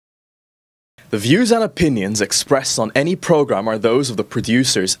The views and opinions expressed on any program are those of the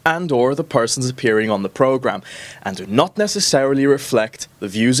producers and/or the persons appearing on the program, and do not necessarily reflect the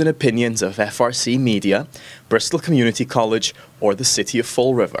views and opinions of FRC Media, Bristol Community College, or the City of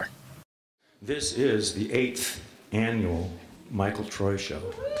Fall River. This is the 8th annual Michael Troy Show.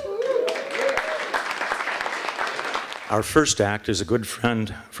 Our first act is a good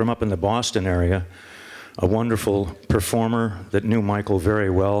friend from up in the Boston area, a wonderful performer that knew Michael very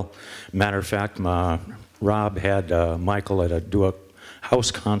well. Matter of fact, Rob had Michael do a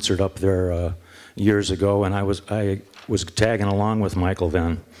house concert up there years ago, and I was tagging along with Michael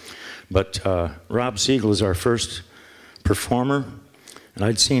then. But Rob Siegal is our first performer, and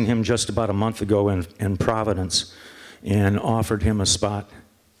I'd seen him just about a month ago in Providence and offered him a spot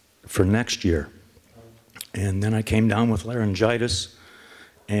for next year. And then I came down with laryngitis,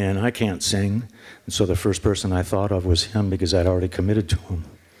 and I can't sing. And so the first person I thought of was him because I'd already committed to him.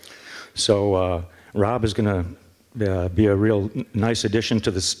 So Rob is going to be a real nice addition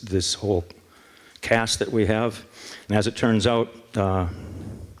to this whole cast that we have. And as it turns out,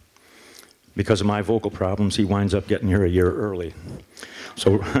 because of my vocal problems, he winds up getting here a year early.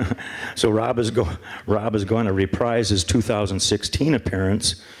 So, Rob is going to reprise his 2016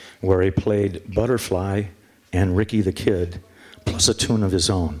 appearance where he played Butterfly and Ricky the Kid, plus a tune of his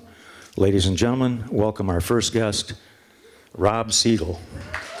own. Ladies and gentlemen, welcome our first guest, Rob Siegal.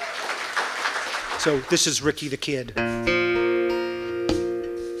 So this is Ricky the Kid.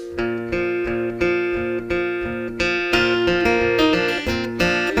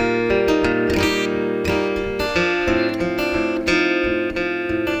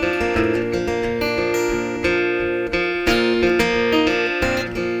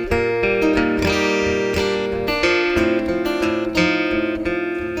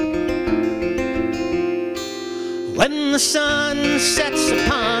 When the sun sets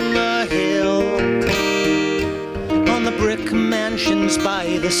upon the hill, on the brick mansions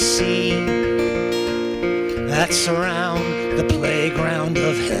by the sea that surround the playground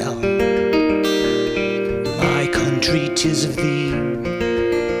of hell, my country 'tis of thee,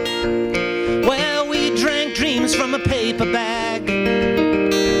 where we drank dreams from a paper bag,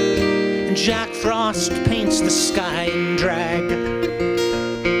 and Jack Frost paints the sky in drag,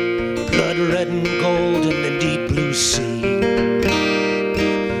 blood red and gold in the deep blue sea,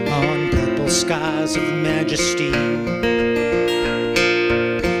 on purple skies of majesty.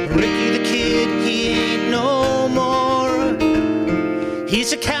 Ricky the Kid, he ain't no more,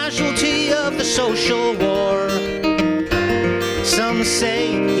 he's a casualty of the social war. Some say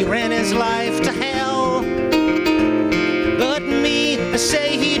he ran his life to hell, but me, I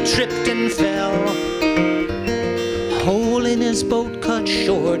say he tripped and fell. Hole in his boat cut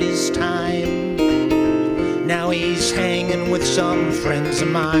short his time, now he's hanging with some friends of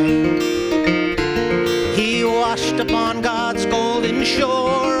mine. He washed up on God's golden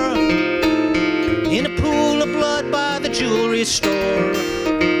shore, in a pool of blood by the jewelry store.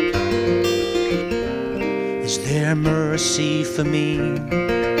 Is there mercy for me?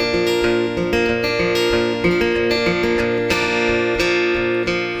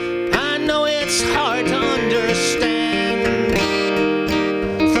 I know it's hard to understand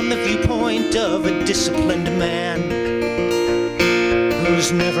from the viewpoint of a disciplined man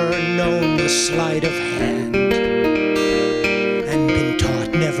who's never known the sleight of hand and been taught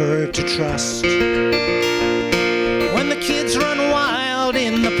never to trust. When the kids run wild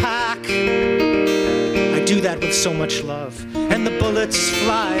in the park, I do that with so much love, and the bullets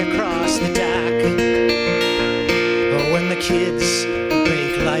fly across the deck. Or when the kids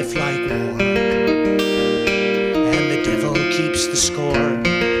make life like war, and the devil keeps the score.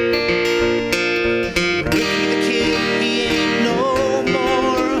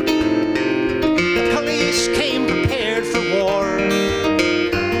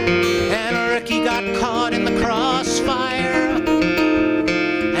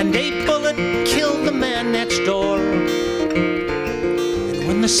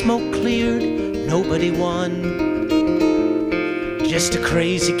 The smoke cleared, nobody won, just a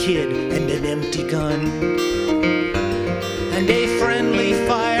crazy kid and an empty gun, and a friendly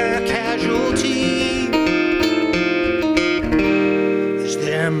fire casualty. Is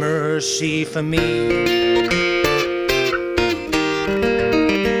there mercy for me?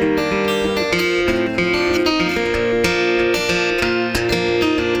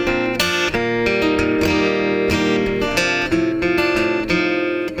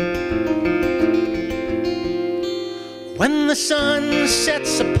 When the sun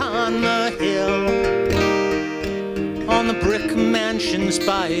sets upon the hill, on the brick mansions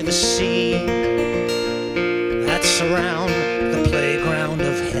by the sea that surround the playground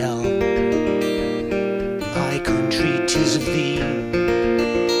of hell,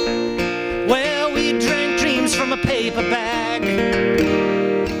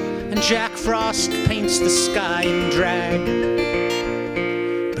 against the sky in drag.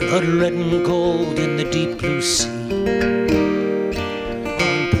 Blood red and gold in the deep blue sea,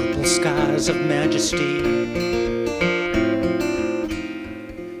 on purple skies of majesty.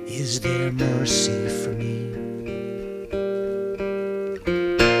 Is there mercy for me?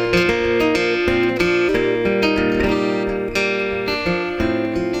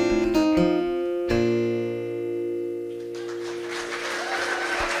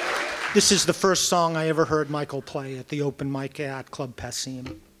 This is the first song I ever heard Michael play at the open mic at Club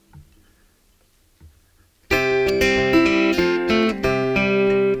Passim.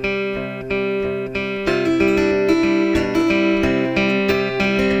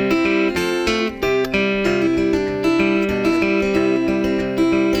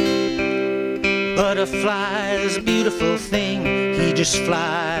 Butterfly is a beautiful thing. He just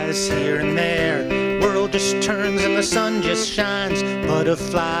flies here and there. World just turns and the sun just shines.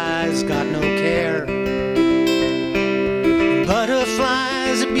 Butterfly's got no care.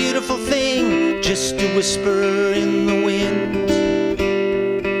 Butterfly's a beautiful thing, just a whisper in the wind.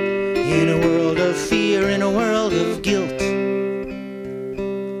 In a world of fear, in a world of guilt,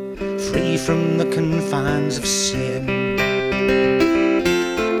 free from the confines of sin.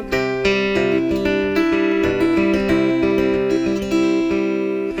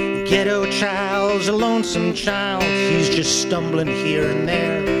 Ghetto child's a lonesome child. He's just stumbling here and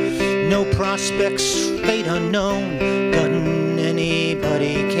there. No prospects, fate unknown. Doesn't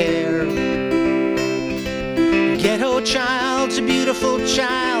anybody care? Ghetto child's a beautiful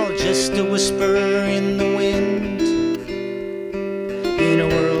child, just a whisper in the wind. In a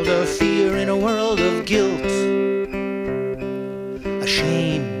world of fear, in a world of guilt,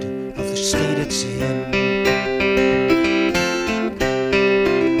 ashamed of the state it's in.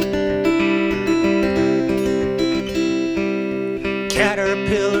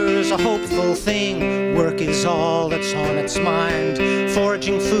 Caterpillar's a hopeful thing. Work is all that's on its mind.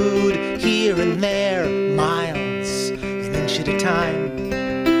 Foraging food here and there, miles, an inch at a time.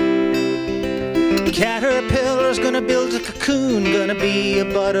 Caterpillar's gonna build a cocoon, gonna be a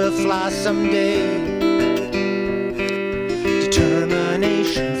butterfly someday.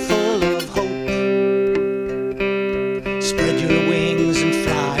 Determination full of hope. Spread your wings and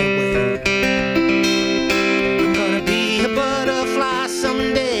fly away. I'm gonna be a butterfly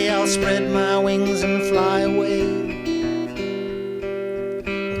someday. I'll spread my wings and fly away.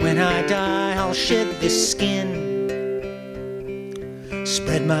 When I die, I'll shed this skin.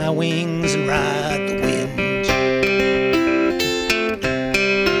 Spread my wings and ride the wind.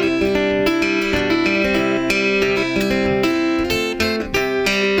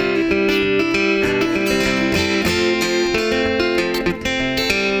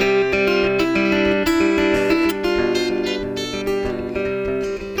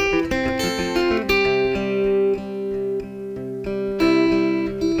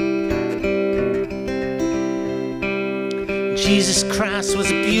 Jesus Christ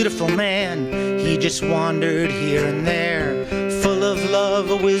was a beautiful man. He just wandered here and there, full of love,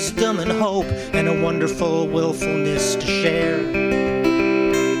 wisdom, and hope, and a wonderful willfulness to share.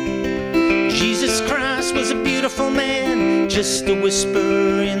 Jesus Christ was a beautiful man, just a whisper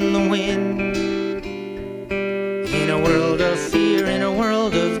in the wind. In a world of fear, in a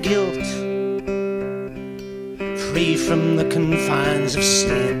world of guilt, free from the confines of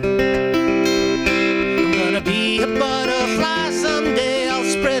sin. I'm gonna be a butterfly someday. I'll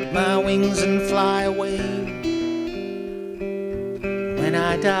spread my wings and fly away. When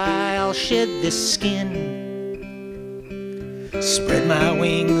I die, I'll shed this skin, spread my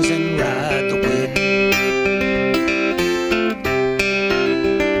wings and ride the wind.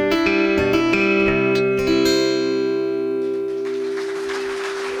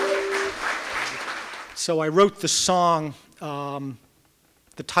 So I wrote the song,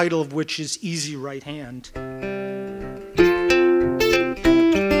 the title of which is Easy Right Hand.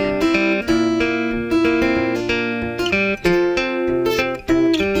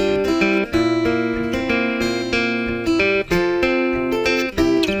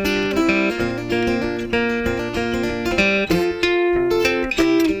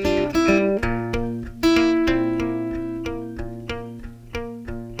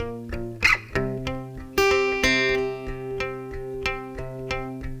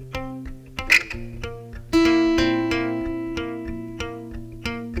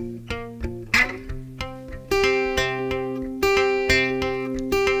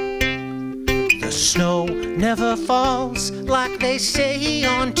 Snow never falls like they say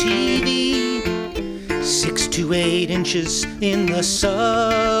on TV. 6 to 8 inches in the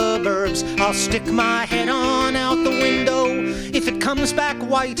suburbs. I'll stick my head on out the window. If it comes back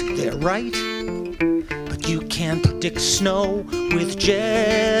white, they're right. can't predict snow with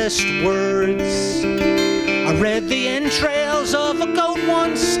just words. I read the entrails of a goat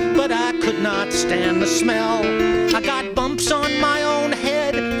once, but I could not stand the smell. I got bumps on my own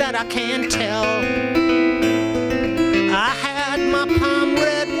head that I can't tell. I had my palm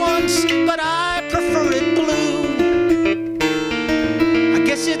red once, but I prefer it blue. I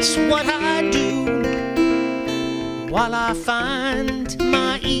guess it's what I do while I find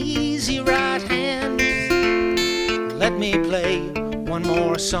my easy right hand. Let me play one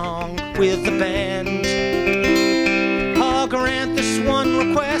more song with the band. I'll grant this one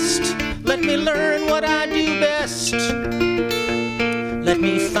request. Let me learn what I do best. Let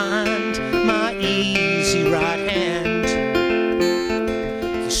me find my easy right hand.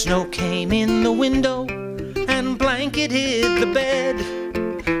 The snow came in the window and blanketed the bed.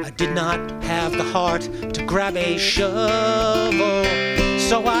 I did not have the heart to grab a shovel,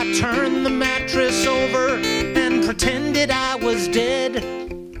 so I turned the mattress over and pretended I was dead.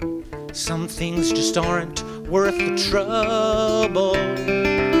 Some things just aren't worth the trouble.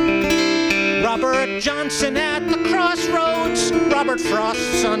 Robert Johnson at the crossroads, Robert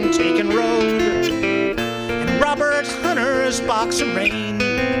Frost's untaken road, and Robert Hunter's box of rain.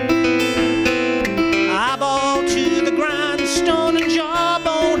 Eyeball to the grindstone and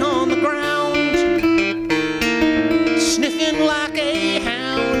jawbone on the ground, sniffing like a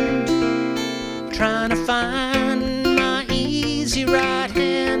hound, trying to find my easy right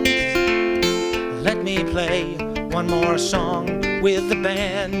hand. Let me play one more song with the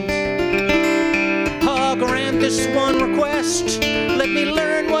band. I'll grant this one request. Let me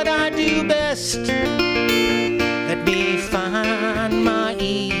learn what I do best. Let me find my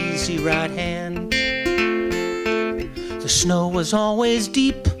easy right hand. The snow was always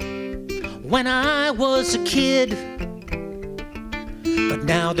deep when I was a kid, but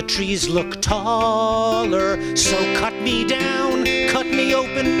now the trees look taller. So cut me down, cut me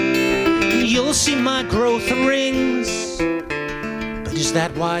open, and you'll see my growth rings. But is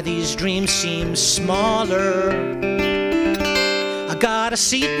that why these dreams seem smaller? I got a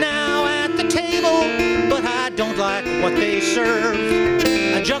seat now at the table, but I don't like what they serve.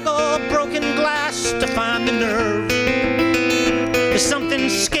 I juggle broken glass to find the nerve. There's something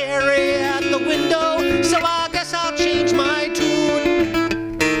scary at the window, so I guess I'll change my tune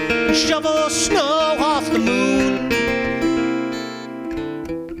and shovel snow off the moon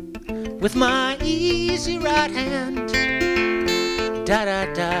with my easy right hand. Da da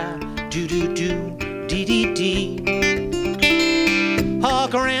da, do do do, dee dee dee. I'll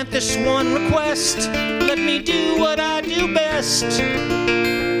grant this one request. Let me do what I do best.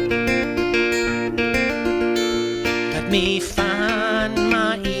 Let me find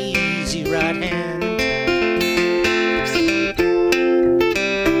my easy right hand.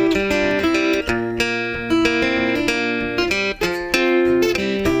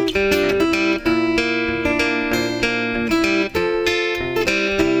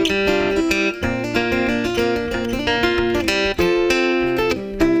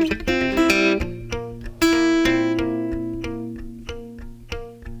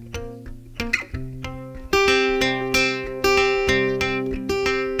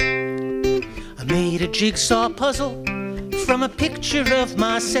 Jigsaw puzzle from a picture of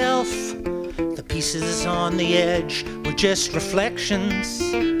myself. The pieces on the edge were just reflections.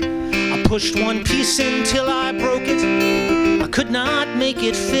 I pushed one piece in till I broke it. I could not make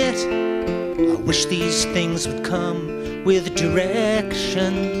it fit. I wish these things would come with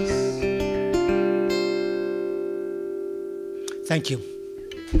directions. Thank you.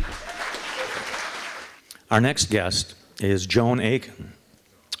 Our next guest is Joan Akin.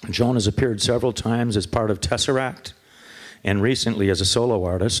 Joan has appeared several times as part of Tesseract and recently as a solo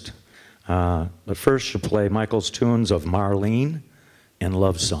artist. But first she'll play Michael's tunes of Marlene and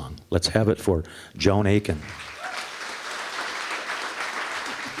Love Song. Let's have it for Joan Akin.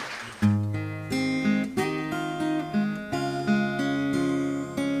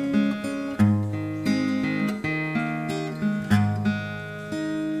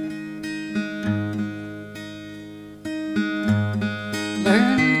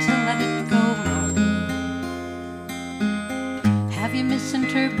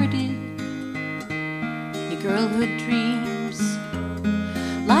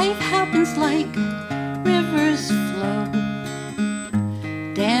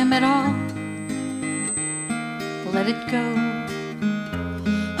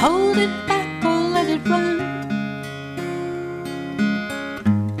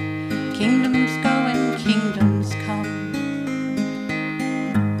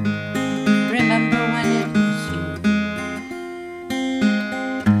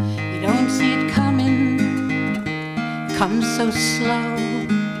 come so slow.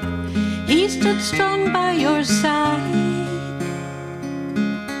 He stood strong by your side,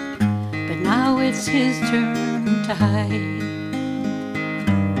 but now it's his turn to hide.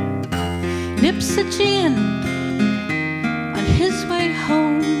 Nips a gin on his way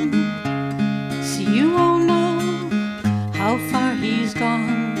home, so you won't know how far he's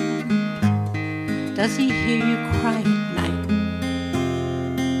gone. Does he hear you cry at night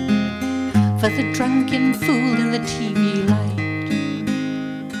for the drunken fool in the TV light?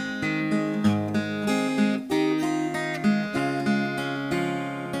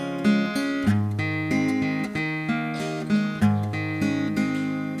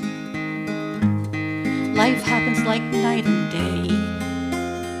 Life happens like night and day.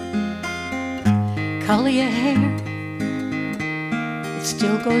 Color your hair, it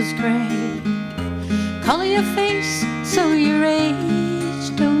still goes gray. Color your face so your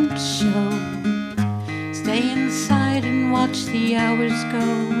age don't show. Stay inside and watch the hours go.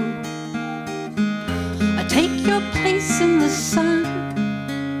 Take your place in the sun.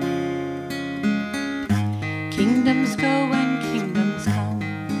 Kingdoms go and kingdoms come.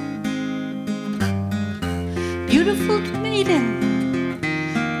 Beautiful maiden,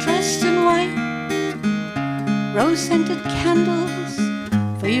 dressed in white, rose-scented candles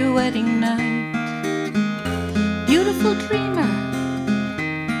for your wedding night. Beautiful dreamer,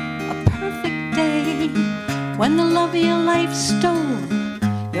 a perfect day, when the love of your life stole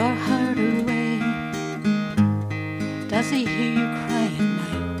your heart away. Does he hear you cry at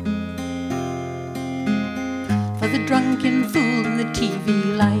night for the drunken fool in the TV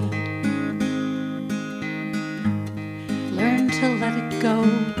light? Learn to let it go,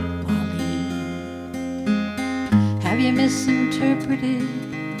 Molly. Have you misinterpreted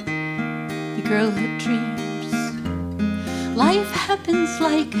your girlhood dreams? Life happens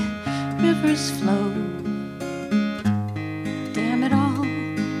like rivers flow. Damn it all,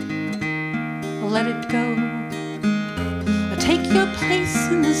 let it go. Or take your place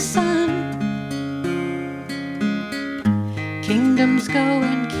in the sun. Kingdoms go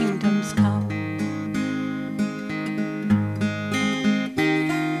and kingdoms come.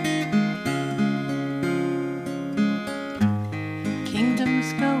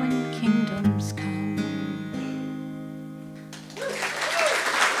 Kingdoms go and kingdoms come.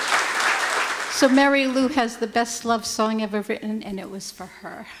 So Mary Lou has the best love song ever written, and it was for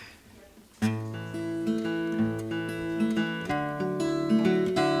her.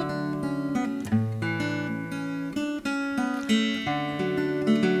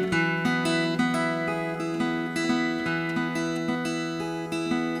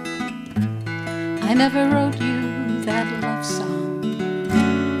 I never wrote you that love song.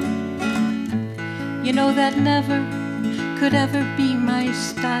 You know that never could ever be my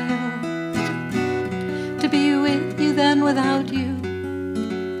style. To be with you then without you,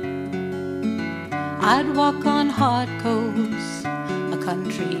 I'd walk on hard coals a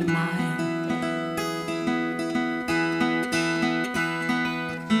country mile.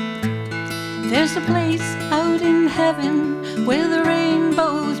 There's a place out in heaven where the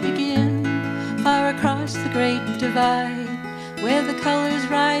rainbows begin, far across the great divide, where the colors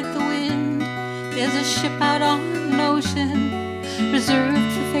ride the wind. There's a ship out on an ocean,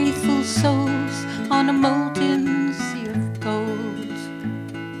 reserved for faithful souls, on a molten sea of gold.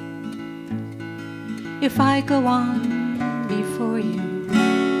 If I go on before you,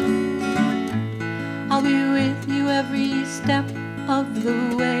 I'll be with you every step of the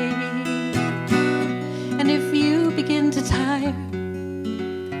way. And if you begin to tire,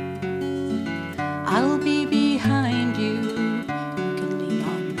 I'll be behind you. You can lean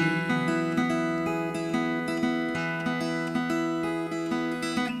on me.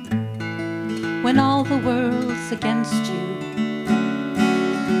 When all the world's against you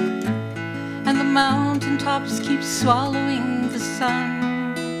and the mountain tops keep swallowing the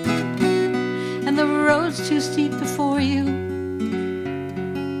sun, and the road's too steep before you,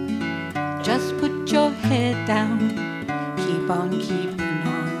 just put your head down, keep on keeping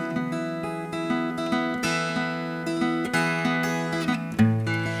on.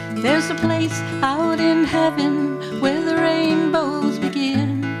 There's a place out in heaven where the rainbows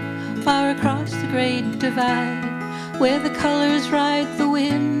begin, far across the great divide, where the colors ride the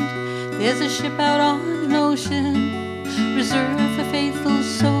wind. There's a ship out on an ocean, reserved for faithful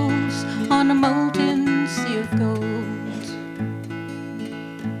souls, on a molten sea of gold.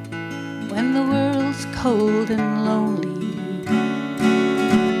 When the world's cold and lonely,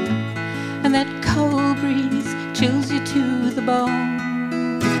 and that cold breeze chills you to the bone,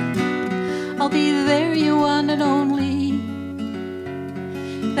 I'll be there, your one and only.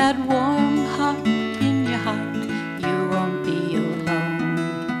 That warm heart in your heart, you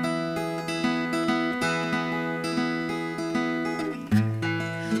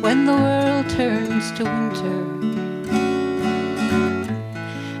when the world turns to winter,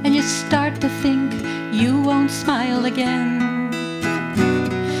 and you start to think you won't smile again,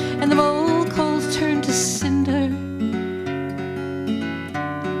 and the old coals turn to cinder.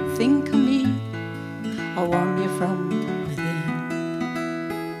 Think of me, I'll warm you from within.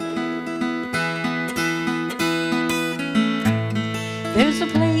 There's a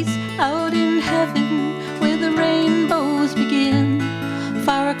place out in heaven where the rainbows begin,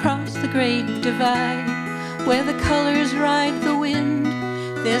 far across the great divide, where the colors ride the wind.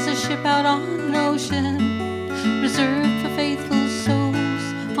 There's a ship out on an ocean, reserved for faithful souls,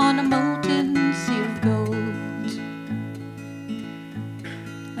 on a molten sea of gold.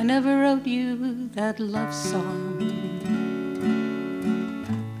 I never wrote you that love song.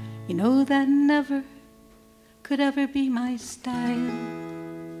 You know that never could ever be my style.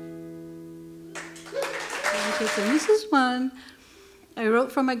 Okay, so this is one I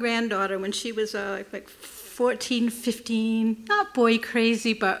wrote for my granddaughter when she was like 14, 15, not boy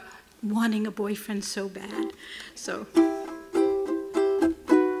crazy, but wanting a boyfriend so bad. So,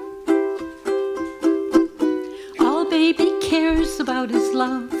 all baby cares about is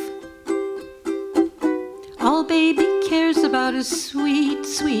love. All baby cares about is sweet,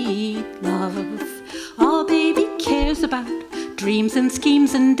 sweet love. All baby cares about dreams and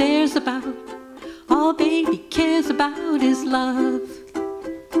schemes and dares about. All baby cares about is love.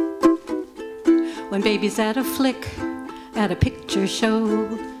 When baby's at a flick, at a picture show,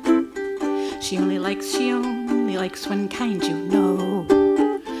 she only likes when kind you know.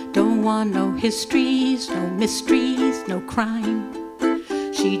 Don't want no histories, no mysteries, no crime.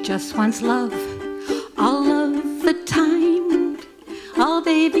 She just wants love, all of the time. All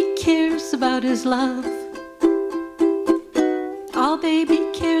baby cares about is love. All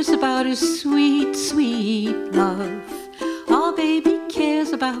baby cares about is sweet, sweet love. All baby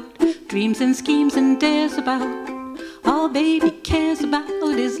cares about dreams and schemes and dares about. All baby cares about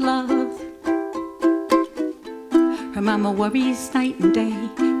is love. Her mama worries night and day,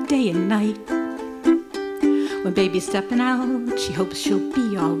 day and night. When baby's stepping out, she hopes she'll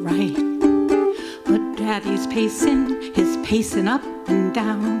be alright. But daddy's pacing, his pacing up and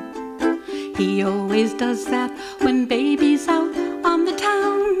down. He always does that when baby's out on the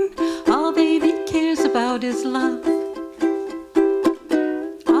town. All baby cares about is love.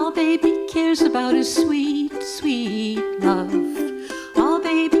 All baby cares about is sweet, sweet love. All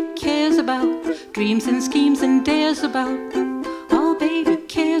baby cares about dreams and schemes and dares about. All baby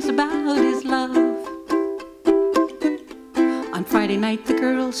cares about is love. On Friday night the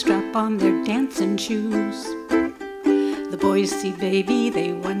girls strap on their dancing shoes. The boys see baby,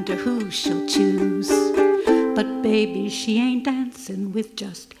 they wonder who she'll choose. But baby, she ain't dancing with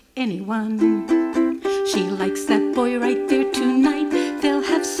just anyone. She likes that boy right there tonight. They'll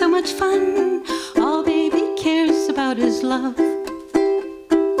have so much fun. All baby cares about is love.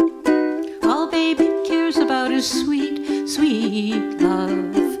 All baby cares about is sweet, sweet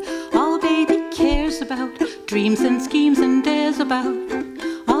love. All baby cares about dreams and schemes and dares about.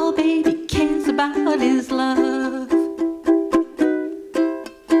 All baby cares about is love.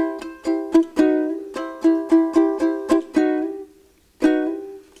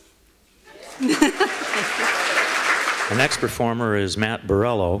 The next performer is Matt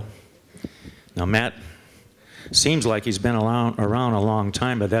Borello. Now, Matt seems like he's been around a long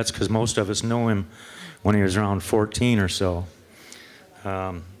time, but that's because most of us know him when he was around 14 or so.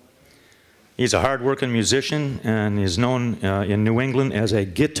 He's a hard-working musician and is known in New England as a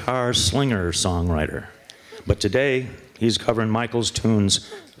guitar slinger-songwriter. But today, he's covering Michael's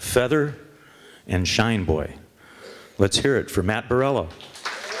tunes Feather and Shine Boy. Let's hear it for Matt Borello.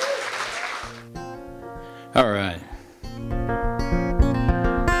 All right.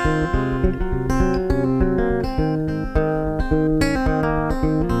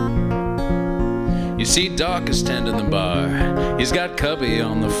 You see Doc is tending the bar. He's got Cubby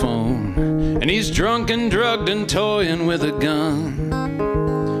on the phone, and he's drunk and drugged and toying with a gun.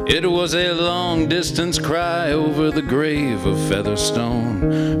 It was a long-distance cry over the grave of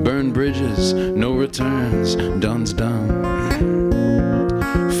Featherstone. Burned bridges, no returns, done's done.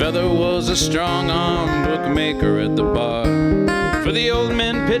 Feather was a strong-arm bookmaker at the bar, for the old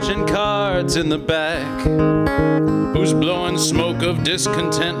men pitching cards in the back, who's blowing smoke of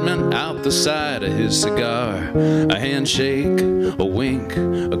discontentment out the side of his cigar. A handshake, a wink,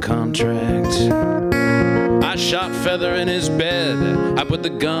 a contract. I shot Feather in his bed, I put the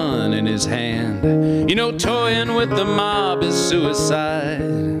gun in his hand. You know, toying with the mob is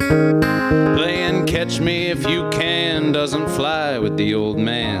suicide. Playing catch me if you can doesn't fly with the old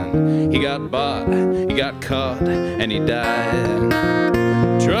man. He got bought, he got caught, and he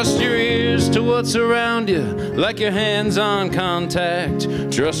died. Trust your ears to what's around you, like your hands-on contact.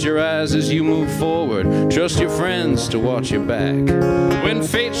 Trust your eyes as you move forward. Trust your friends to watch your back. When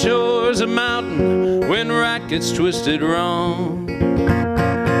fate shores a mountain, when right gets twisted wrong,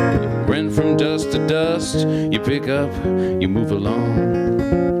 when from dust to dust, you pick up, you move along.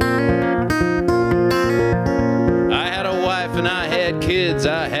 And I had kids,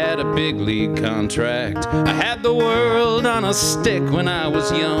 I had a big league contract. I had the world on a stick when I was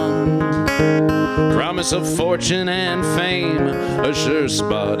young. Promise of fortune and fame, a sure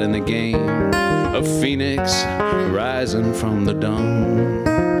spot in the game, a phoenix rising from the dung.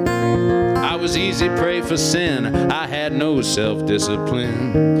 I was easy prey for sin, I had no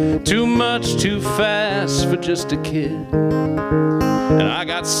self-discipline. Too much, too fast for just a kid. And I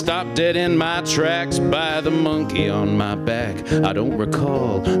got stopped dead in my tracks by the monkey on my back. I don't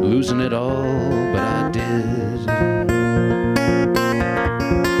recall losing it all, but I did.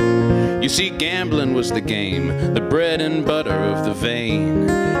 You see, gambling was the game, the bread and butter of the vein.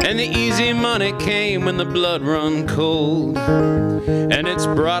 And the easy money came when the blood run cold. And it's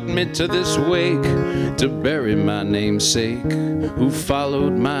brought me to this wake to bury my namesake, who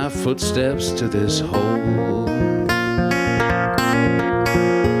followed my footsteps to this hole.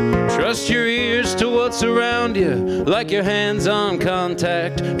 Trust your ears to what's around you, like your hands-on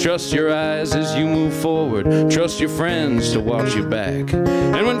contact. Trust your eyes as you move forward. Trust your friends to watch your back.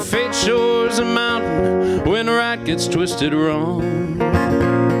 And when fate shores a mountain, when right gets twisted wrong,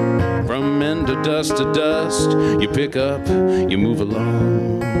 from men to dust, you pick up, you move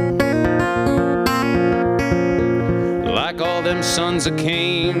along. Like all them sons of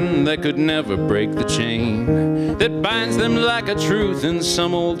Cain that could never break the chain that binds them like a truth in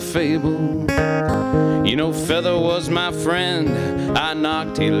some old fable. You know, Feather was my friend. I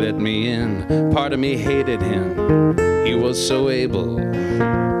knocked, he let me in. Part of me hated him, he was so able.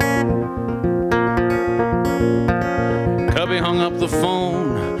 Cubby hung up the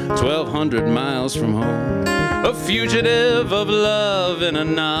phone, 1,200 miles from home, a fugitive of love in a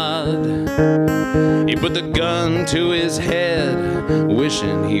nod. He put the gun to his head,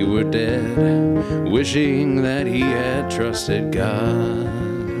 wishing he were dead, wishing that he had trusted God.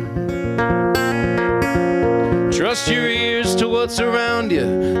 Trust your ears to what's around you,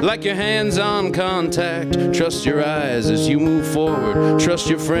 like your hands-on contact. Trust your eyes as you move forward. Trust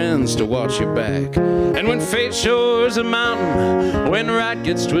your friends to watch your back. And when fate shores a mountain, when right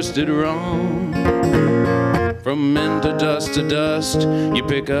gets twisted wrong, from men to dust, you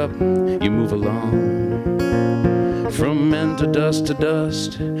pick up, you move along. From men to dust,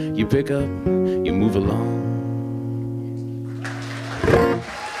 you pick up, you move along.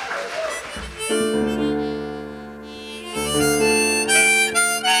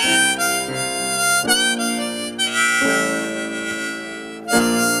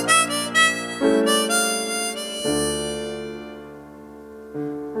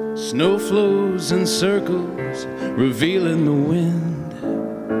 Snow flows in circles, revealing the wind.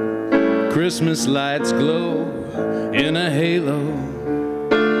 Christmas lights glow in a halo.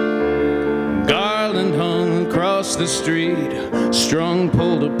 Garland hung across the street, strung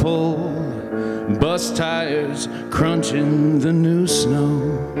pole to pole. Bus tires crunching the new snow.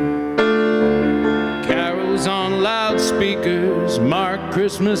 Carols on loudspeakers mark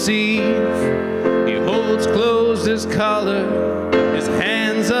Christmas Eve. He holds closed his collar, his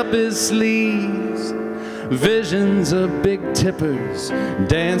hands up his sleeves. Visions of big tippers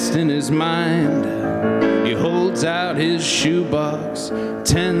danced in his mind. He holds out his shoebox,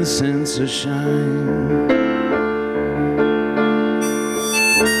 10 cents a shine.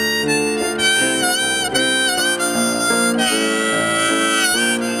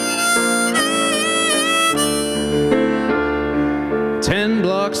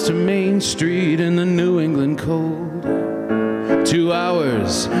 To Main Street in the New England cold. 2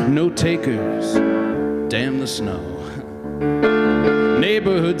 hours, no takers, damn the snow.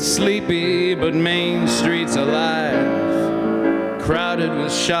 Neighborhood sleepy, but Main Street's alive. Crowded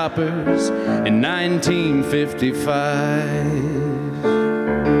with shoppers in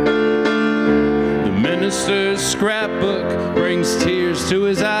 1955. The minister's scrapbook brings tears to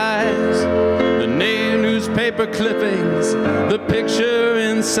his eyes. The newspaper clippings, the picture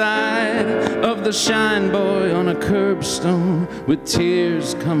inside of the shine boy on a curbstone with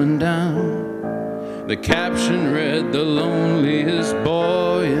tears coming down. The caption read, "The loneliest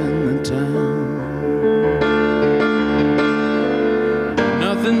boy in the town."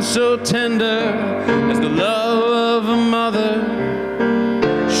 Nothing so tender as the love of a mother,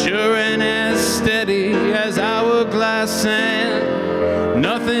 sure and as steady as hourglass sand.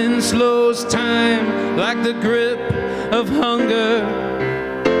 Nothing slows time like the grip of hunger,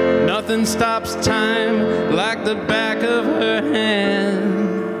 Nothing stops time like the back of her hand.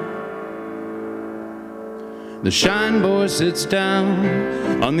 The shine boy sits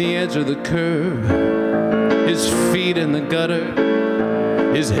down on the edge of the curb, his feet in the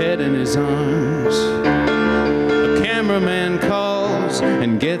gutter, his head in his arms. A cameraman calls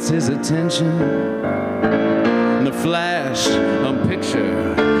and gets his attention. And the flash, a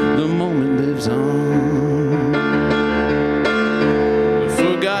picture, the moment lives on. A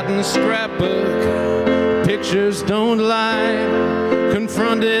forgotten scrapbook, pictures don't lie.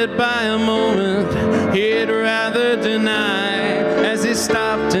 Confronted by a moment he'd rather deny, as he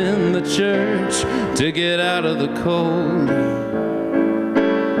stopped in the church to get out of the cold.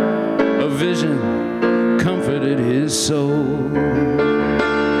 A vision comforted his soul.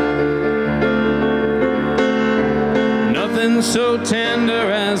 Nothing so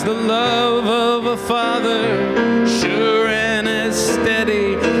tender as the love of a father, sure and as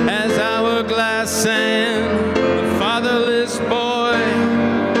steady as hourglass sand. The fatherless boy,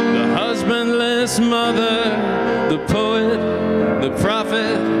 the husbandless mother, the poet, the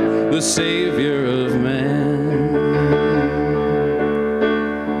prophet, the savior of man.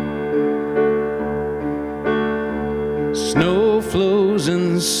 Snow flows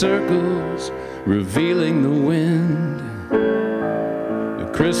in circles, revealing the wind. The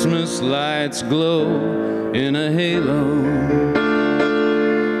Christmas lights glow in a halo.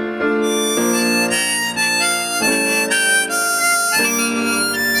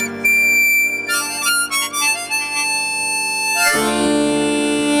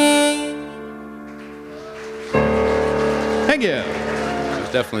 Thank you. I was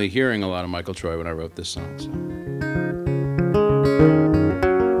definitely hearing a lot of Michael Troy when I wrote this song. So.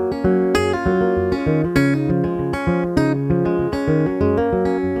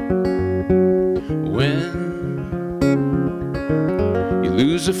 When you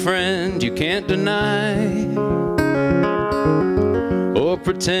lose a friend you can't deny, or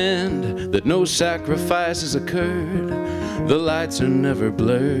pretend that no sacrifices occurred, the lights are never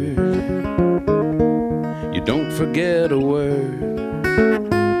blurred. You don't forget a word.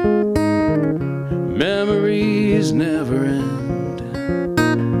 Memories never end.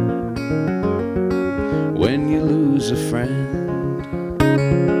 When you lose a friend,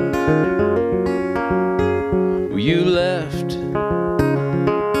 you left a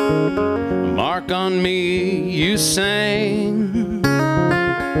mark on me. You sang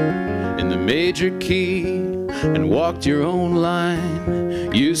in the major key and walked your own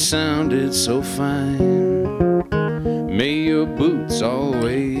line. You sounded so fine. May your boots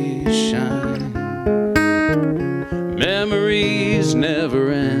always shine. Memories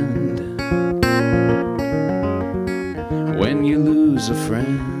never end. When you lose a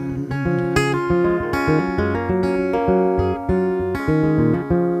friend,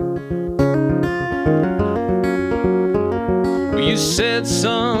 you said,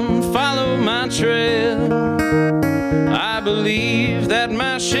 son, follow my trail. I believe that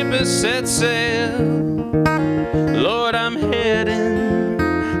my ship has set sail. Lord, I'm heading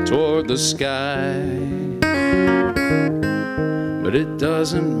toward the sky, but it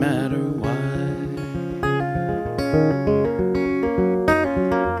doesn't matter why.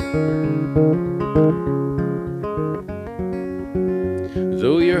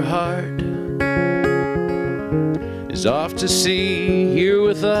 Though your heart is off to sea, here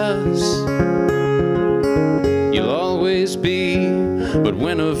with us you'll always be. But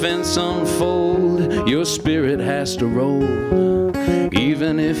when events unfold, your spirit has to roll,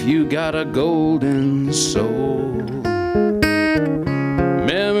 even if you got a golden soul.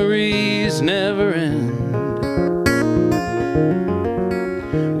 Memories never end.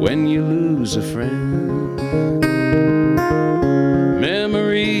 When you lose a friend,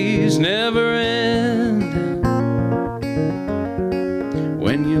 memories never end.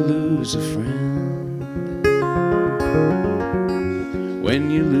 When you lose a friend, when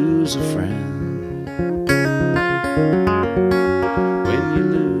you lose a friend, when you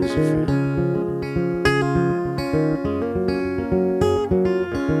lose a friend.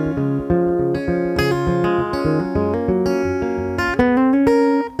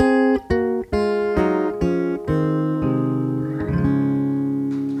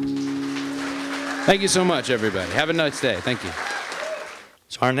 Thank you so much, everybody. Have a nice day. Thank you.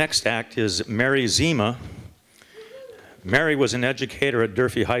 So our next act is Mary Zema. Mary was an educator at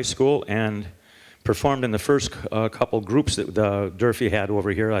Durfee High School and performed in the first couple groups that Durfee had over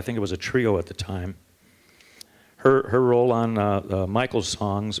here. I think it was a trio at the time. Her role on Michael's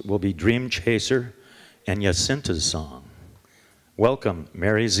songs will be Dream Chaser and Jacinta's song. Welcome,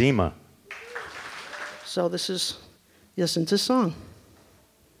 Mary Zema. So this is Jacinta's song.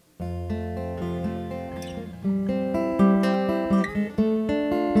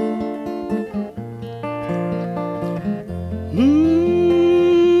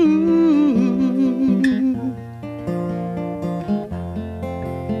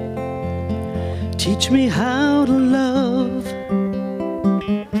 Teach me how to love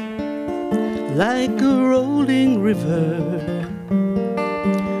like a rolling river,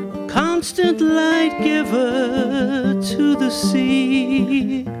 a constant light giver to the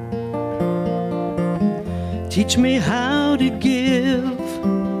sea. Teach me how to give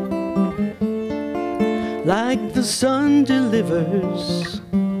like the sun delivers,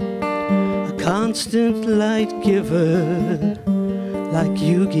 a constant light giver like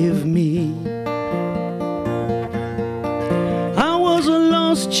you give me. I was a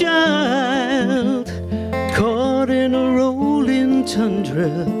lost child caught in a rolling tundra,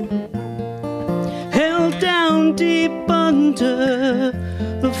 held down deep under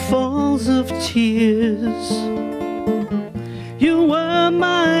the falls of tears. You were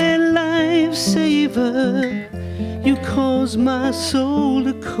my lifesaver, you caused my soul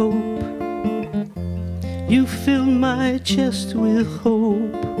to cope, you filled my chest with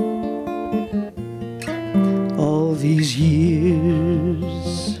hope. All these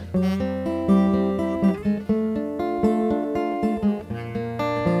years,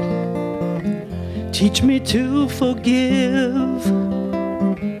 teach me to forgive,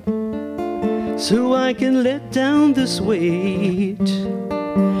 so I can let down this weight.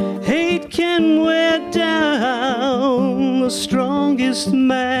 Hate can wear down the strongest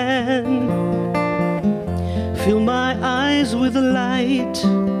man. Fill my eyes with light,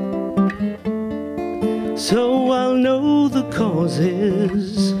 so I'll know the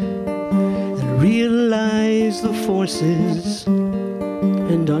causes and realize the forces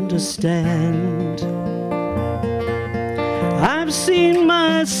and understand. I've seen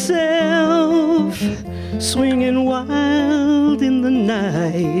myself swinging wild in the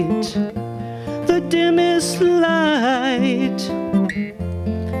night, the dimmest light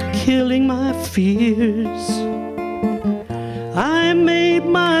killing my fears. I made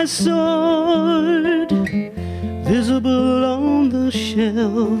my sword visible on the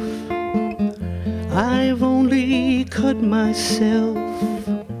shelf. I've only cut myself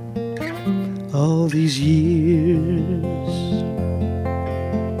all these years,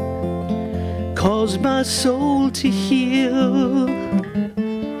 caused my soul to heal,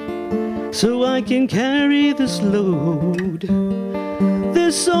 so I can carry this load.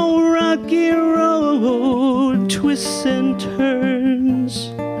 This old rocky road twists and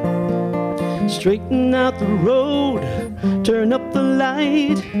turns. Straighten out the road, turn up the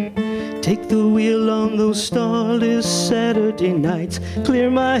light, take the wheel on those starless Saturday nights. Clear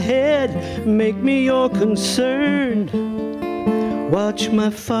my head, make me your concern. Watch my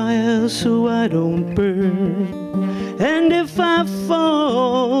fire so I don't burn. And if I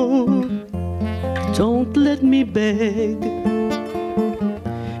fall, don't let me beg.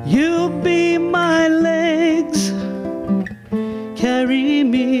 You'll be my legs, carry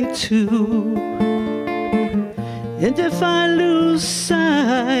me too. And if I lose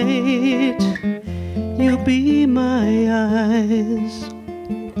sight, you'll be my eyes.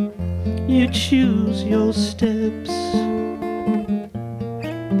 You choose your steps,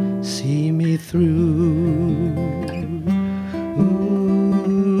 see me through.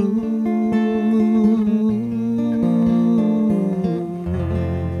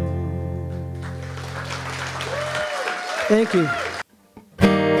 Thank you.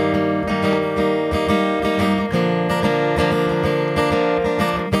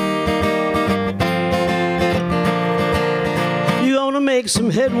 You want to make some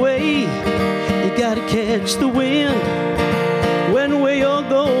headway, you gotta catch the wind. When where you're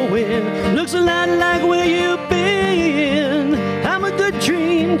going looks a lot like where you've been. I'm a good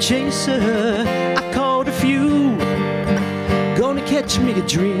dream chaser, I caught a few. Gonna catch me a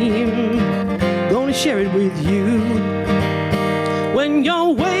dream, gonna share it with you. When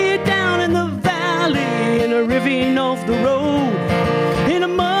you're way down in the valley, in a ravine off the road, in a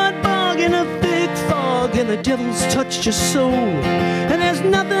mud bog, in a thick fog, and the devil's touched your soul, and there's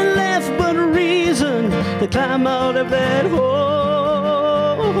nothing left but a reason to climb out of that hole.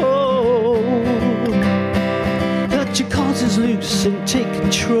 Cut your causes loose and take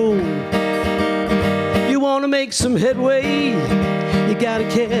control. You want to make some headway, you gotta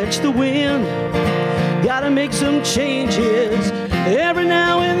catch the wind. Gotta make some changes every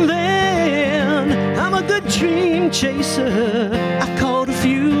now and then. I'm a good dream chaser, I caught a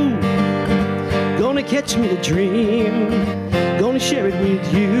few. Gonna catch me a dream, gonna share it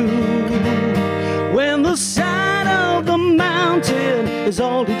with you. When the side of the mountain is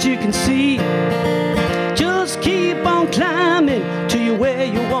all that you can see, just keep on climbing till you're where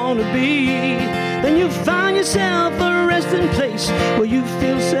you wanna be. Then you find yourself a resting place where you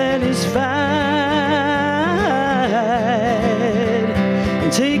feel satisfied.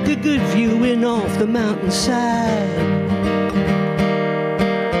 And take a good view in off the mountainside.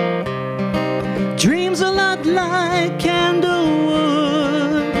 Dreams a lot like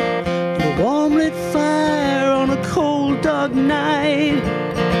candlewood, and a warm lit fire on a cold dark night.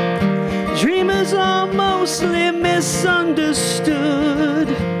 Dreamers are mostly misunderstood,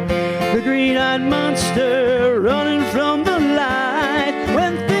 the green-eyed monster running from the light.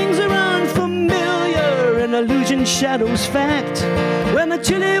 When things are unfamiliar and illusion shadows fact, when the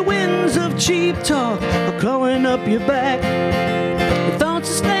chilly winds of cheap talk are clawing up your back, your thoughts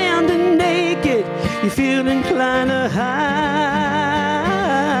are standing naked, you feel inclined to hide.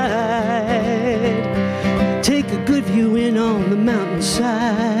 Take a good view in on the mountainside,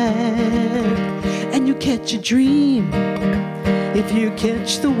 and you catch a dream. If you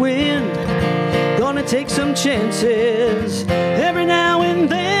catch the wind, gonna take some chances every now and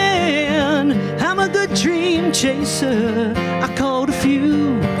then. I'm a good dream chaser, I called a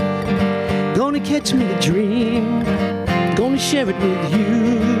few. Gonna catch me a dream, gonna share it with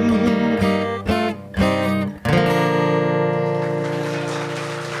you.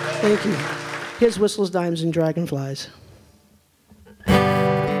 Thank you. Here's Whistles, Dimes, and Dragonflies.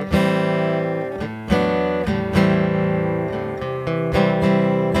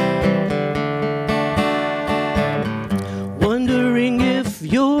 Wondering if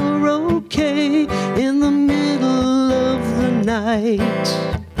you're okay in the middle of the night.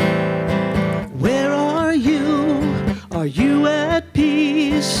 Where are you? Are you at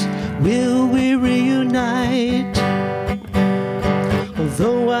peace? Will we reunite?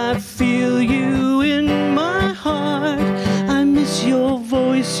 Although I feel you in my heart, I miss your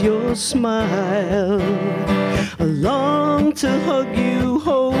voice, your smile. I long to hug you,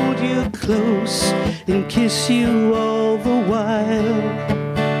 hold you close, and kiss you all the while.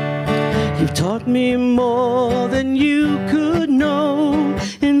 You've taught me more than you could know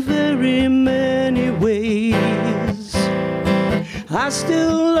in very many ways. I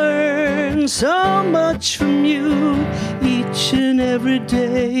still learn so much from you each and every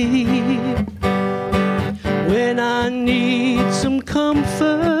day. When I need some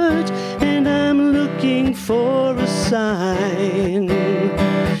comfort and I'm looking for a sign,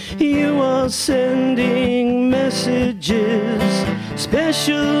 you are sending messages,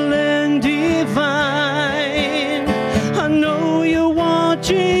 special and divine. I know you're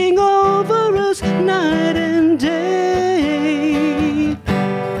watching over us night and day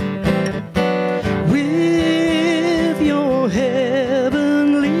with your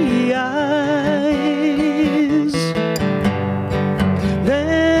heavenly eyes,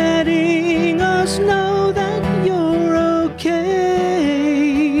 letting us know that you're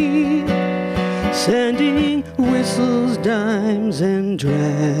okay, sending whistles, dimes, and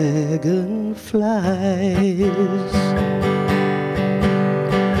dragonflies.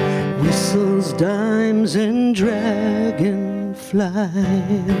 Whistles, dimes, and dragonflies.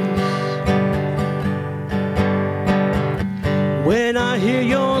 When I hear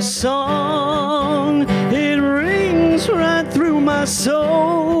your song, it rings right through my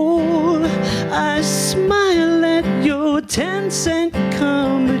soul. I smile at your 10-cent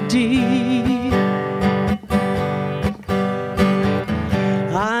comedy.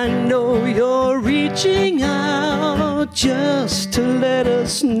 I know you're reaching out just to let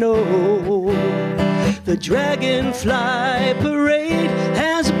us know the Dragonfly Parade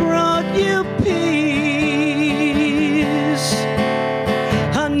has brought you peace.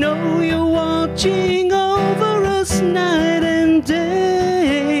 I know you're watching over us night and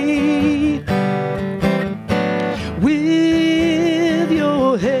day with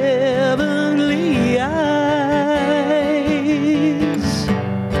your heavenly eyes,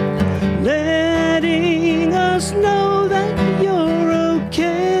 letting us know that you're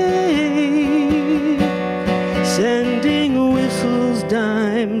okay, sending whistles,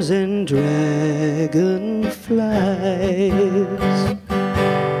 dimes, and dragonflies.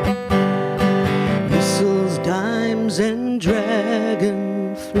 Whistles, dimes, and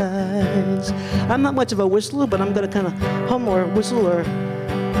dragonflies. I'm not much of a whistler, but I'm going to kind of hum or whistle or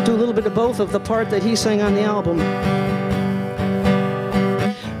do a little bit of both of the part that he sang on the album.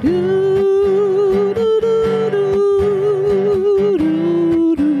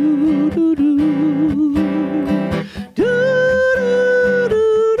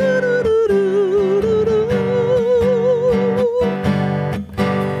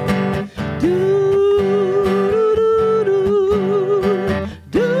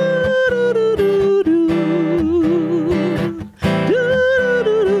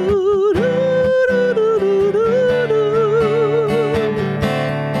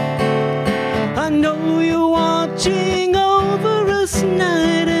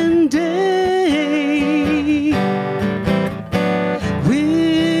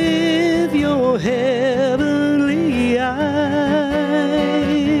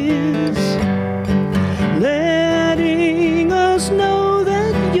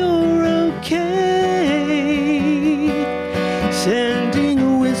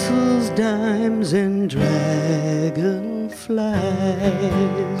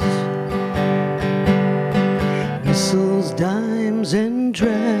 nickels, dimes, and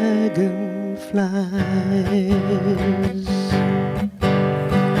dragonflies.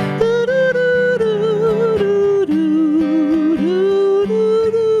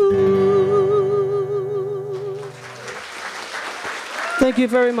 Thank you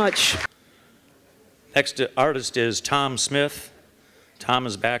very much. Next artist is Tom Smith. Tom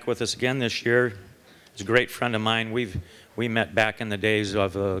is back with us again this year. He's a great friend of mine. We met back in the days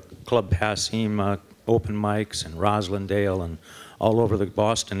of Club Passim open mics and Roslindale and all over the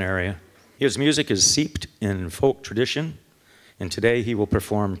Boston area. His music is seeped in folk tradition, and today he will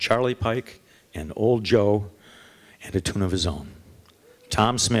perform Charlie Pike and Old Joe and a tune of his own.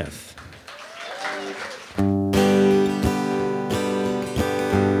 Tom Smith.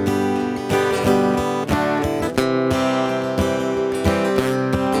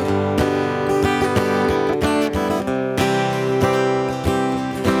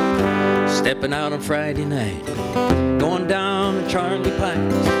 Stepping out on Friday night, going down to Charlie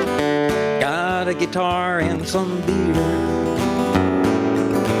Pike's, got a guitar and some beer,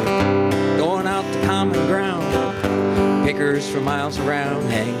 going out to common ground, pickers for miles around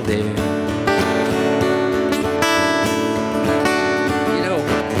hang there. You know,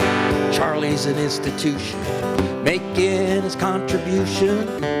 Charlie's an institution, making his contribution,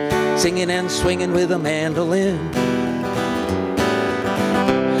 singing and swinging with a mandolin.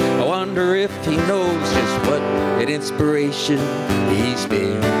 I wonder if he knows just what an inspiration he's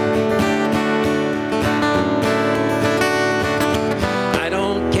been. I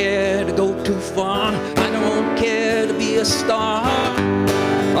don't care to go too far, I don't care to be a star.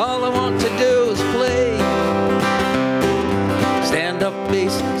 All I want to do is play. Stand up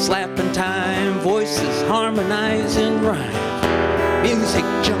bass, slapping time, voices harmonizing rhyme. Music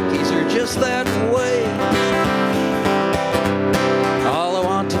junkies are just that way. All I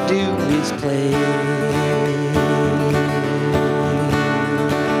want to do is play.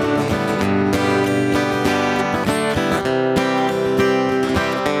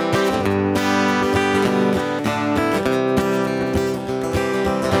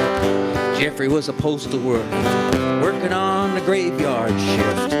 Jeffrey was a postal worker, working on the graveyard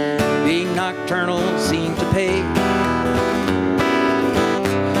shift. Being nocturnal seemed to pay.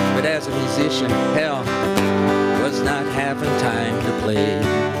 But as a musician, hell, was not having time to play.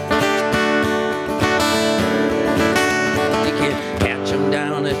 You can catch him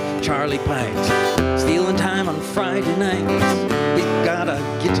down at Charlie Pike's, stealing time on Friday nights. He's got a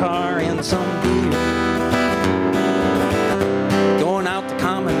guitar and some beer, going out to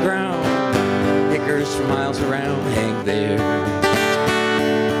common ground, pickers for miles around hang there.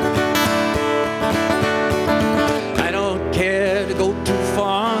 I don't care to go too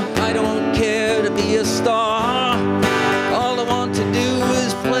far, I don't care to be a star. All I want to do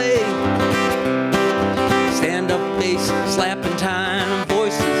is play. Stand up bass, slapping time,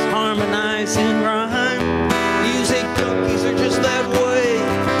 voices harmonizing rhyme. Music junkies are just that way.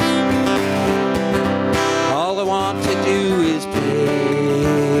 All I want to do is play.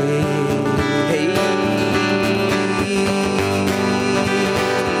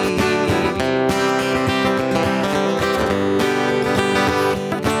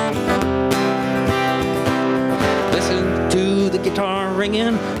 Guitar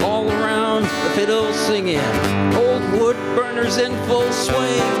ringing, all around the fiddle singing, old wood burners in full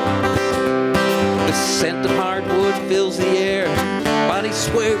swing. The scent of hardwood fills the air, bodies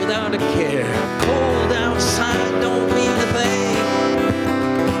sway without a care. Cold outside don't mean a thing.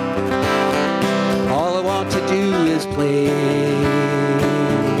 All I want to do is play.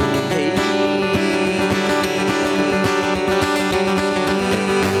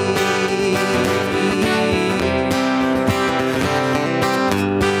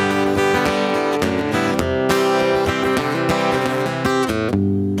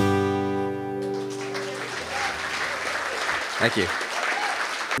 Thank you.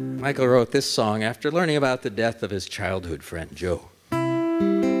 Michael wrote this song after learning about the death of his childhood friend, Joe.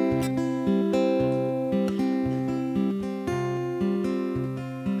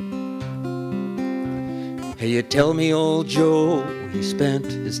 Hey, you tell me old Joe, he spent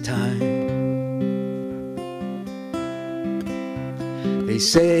his time. They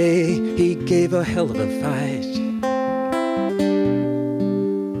say he gave a hell of a fight.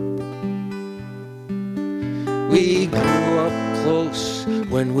 We grew up close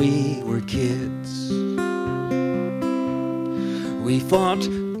when we were kids. We fought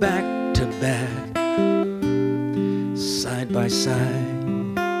back to back, side by side.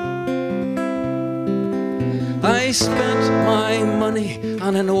 I spent my money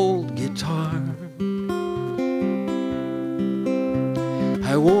on an old guitar.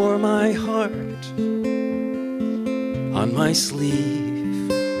 I wore my heart on my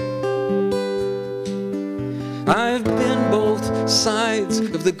sleeve. I've been both sides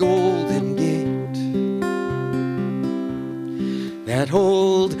of the Golden Gate. That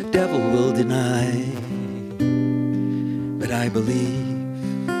old devil will deny, but I believe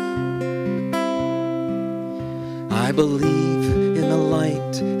in the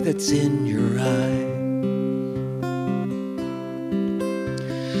light that's in your eye.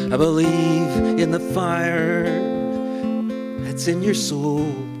 I believe in the fire that's in your soul.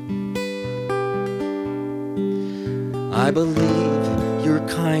 I believe your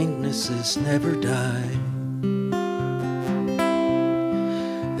kindnesses never die.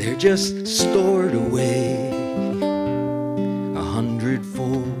 They're just stored away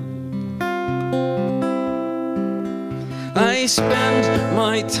 100-fold. I spend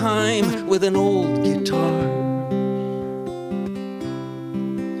my time with an old guitar.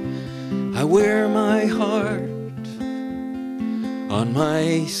 I wear my heart on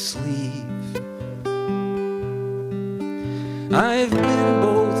my sleeve. I've been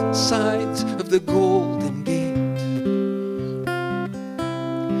both sides of the Golden Gate.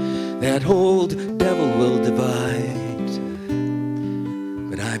 That old devil will divide,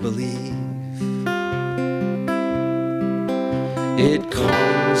 but I believe it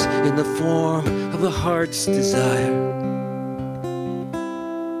comes in the form of a heart's desire.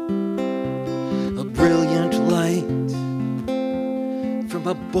 A brilliant light from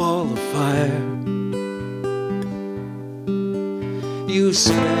a ball of fire. You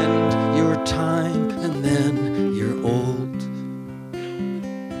spend your time and then you're old,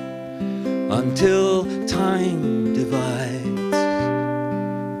 until time divides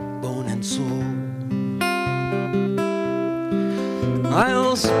bone and soul.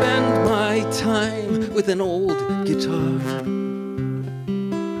 I'll spend my time with an old guitar.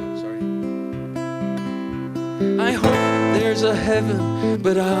 Sorry. I hope there's a heaven,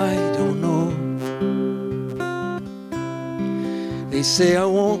 but I don't know. They say I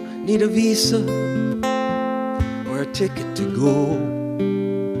won't need a visa or a ticket to go.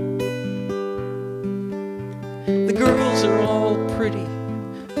 The girls are all pretty,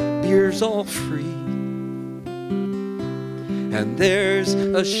 beer's all free, and there's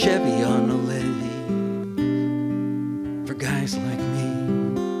a Chevy on the levee for guys like me.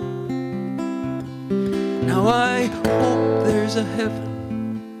 Now I hope there's a heaven,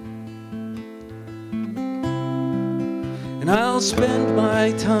 and I'll spend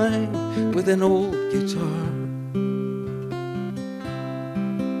my time with an old guitar.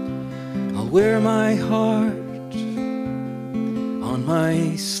 I'll wear my heart on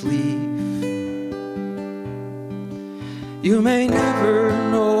my sleeve. You may never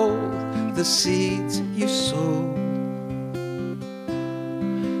know the seeds you sow,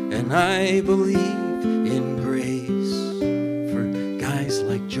 and I believe in grace for guys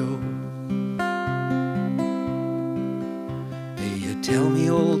like Joe. Hey, you tell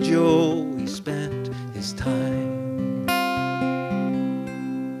me old Joe, he spent his time.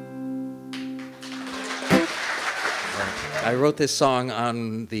 I wrote this song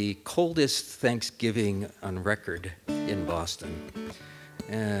on the coldest Thanksgiving on record in Boston.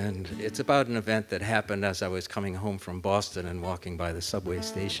 And it's about an event that happened as I was coming home from Boston and walking by the subway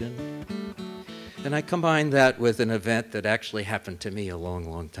station. And I combined that with an event that actually happened to me a long,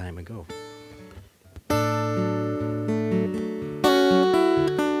 long time ago.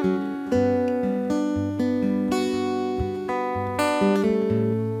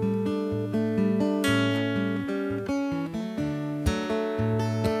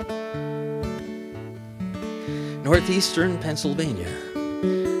 Northeastern Pennsylvania.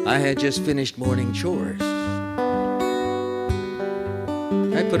 I had just finished morning chores.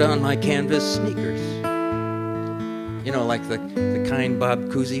 I put on my canvas sneakers, you know, like the kind Bob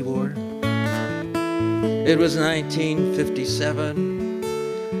Cousy wore. It was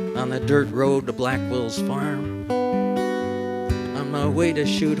 1957 on the dirt road to Blackwell's farm, on my way to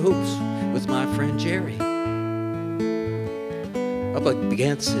shoot hoops with my friend Jerry up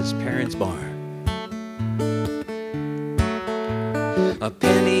against his parents' barn. A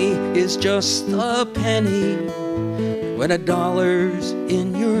penny is just a penny when $1's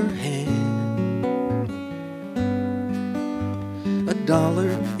in your hand.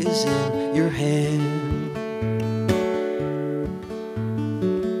 $1 is in your hand.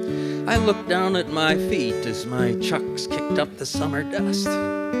 I looked down at my feet as my chucks kicked up the summer dust.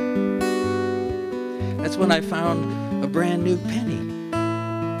 That's when I found a brand new penny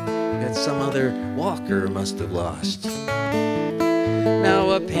that some other walker must have lost. Now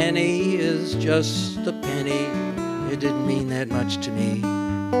a penny is just a penny. It didn't mean that much to me.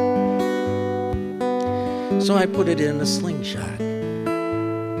 So I put it in a slingshot, and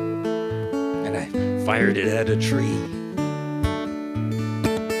I fired it at a tree.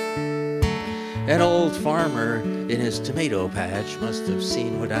 An old farmer in his tomato patch must have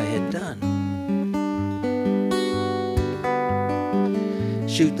seen what I had done.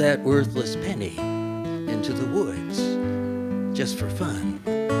 Shoot that worthless penny into the woods just for fun.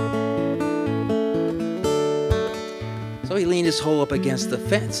 So he leaned his hoe up against the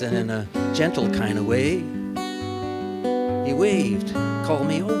fence, and in a gentle kind of way, he waved, called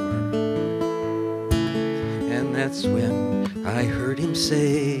me over. And that's when I heard him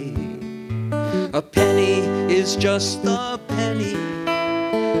say, a penny is just a penny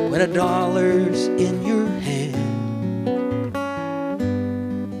when $1's in your hand.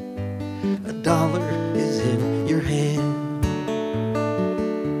 $1 is in your hand.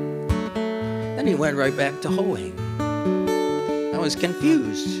 Then he went right back to hoeing. I was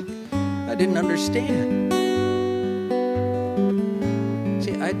confused. I didn't understand.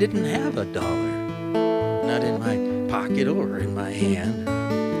 See, I didn't have $1, not in my pocket or in my hand.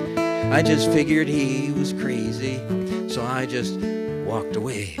 I just figured he was crazy, so I just walked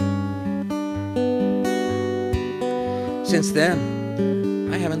away. Since then,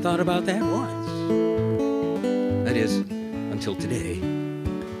 I haven't thought about that once. That is, until today.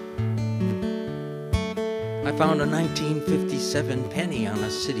 I found a 1957 penny on a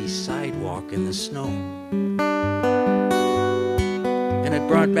city sidewalk in the snow. And it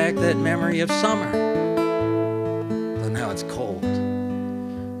brought back that memory of summer. Though now it's cold,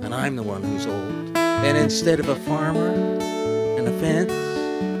 and I'm the one who's old. And instead of a farmer and a fence,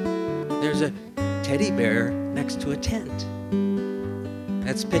 there's a teddy bear next to a tent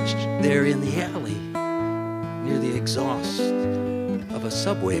that's pitched there in the alley near the exhaust of a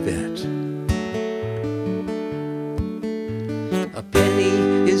subway vet. A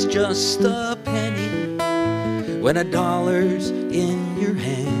penny is just a penny when $1's in your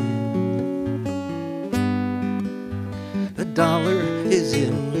hand. $1 is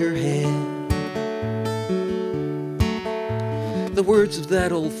in your hand. The words of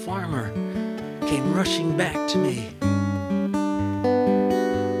that old farmer came rushing back to me.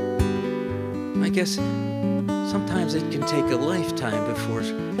 I guess sometimes it can take a lifetime before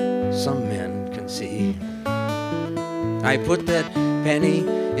some men can see. I put that penny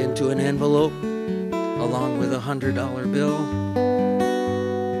into an envelope along with a $100 bill,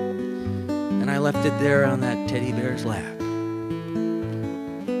 and I left it there on that teddy bear's lap,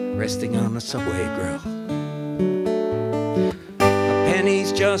 resting on the subway grill. A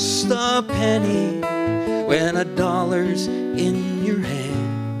penny's just a penny when $1's in your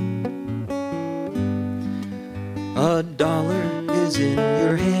hand. $1 is in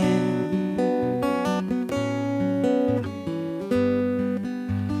your hand.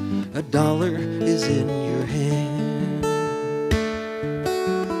 $1 is in your hand.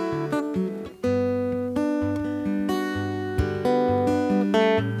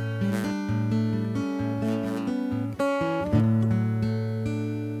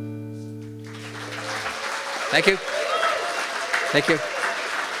 Thank you. Thank you.